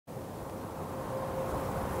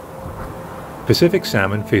Pacific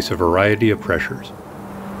salmon face a variety of pressures,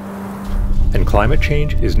 and climate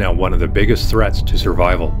change is now one of the biggest threats to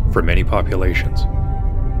survival for many populations.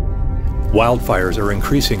 Wildfires are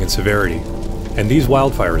increasing in severity, and these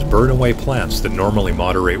wildfires burn away plants that normally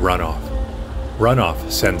moderate runoff.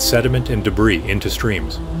 Runoff sends sediment and debris into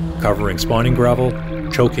streams, covering spawning gravel,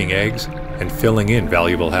 choking eggs, and filling in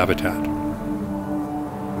valuable habitat.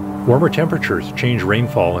 Warmer temperatures change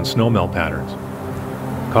rainfall and snowmelt patterns,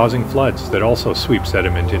 causing floods that also sweep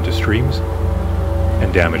sediment into streams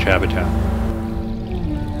and damage habitat.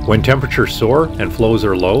 When temperatures soar and flows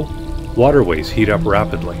are low, waterways heat up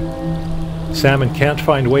rapidly. Salmon can't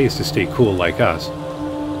find ways to stay cool like us,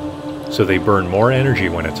 so they burn more energy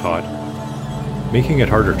when it's hot, making it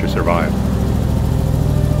harder to survive.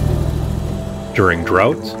 During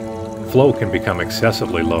droughts, flow can become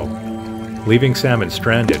excessively low, leaving salmon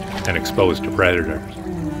stranded and exposed to predators.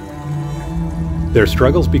 Their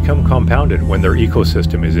struggles become compounded when their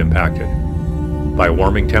ecosystem is impacted by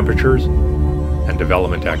warming temperatures and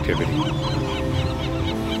development activity.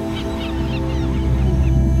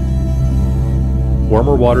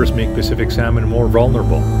 Warmer waters make Pacific salmon more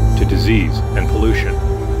vulnerable to disease and pollution,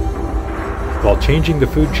 while changing the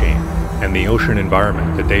food chain and the ocean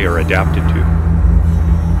environment that they are adapted to.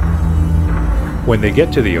 When they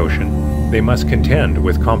get to the ocean, they must contend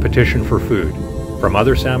with competition for food from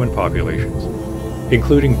other salmon populations,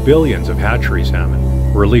 including billions of hatchery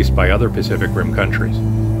salmon released by other Pacific Rim countries.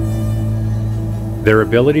 Their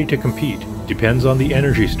ability to compete depends on the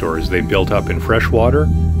energy stores they've built up in freshwater,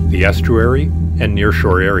 the estuary, and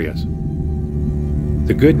nearshore areas.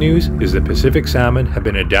 The good news is that Pacific salmon have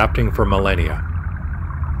been adapting for millennia,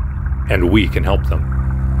 and we can help them.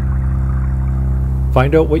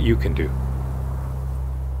 Find out what you can do.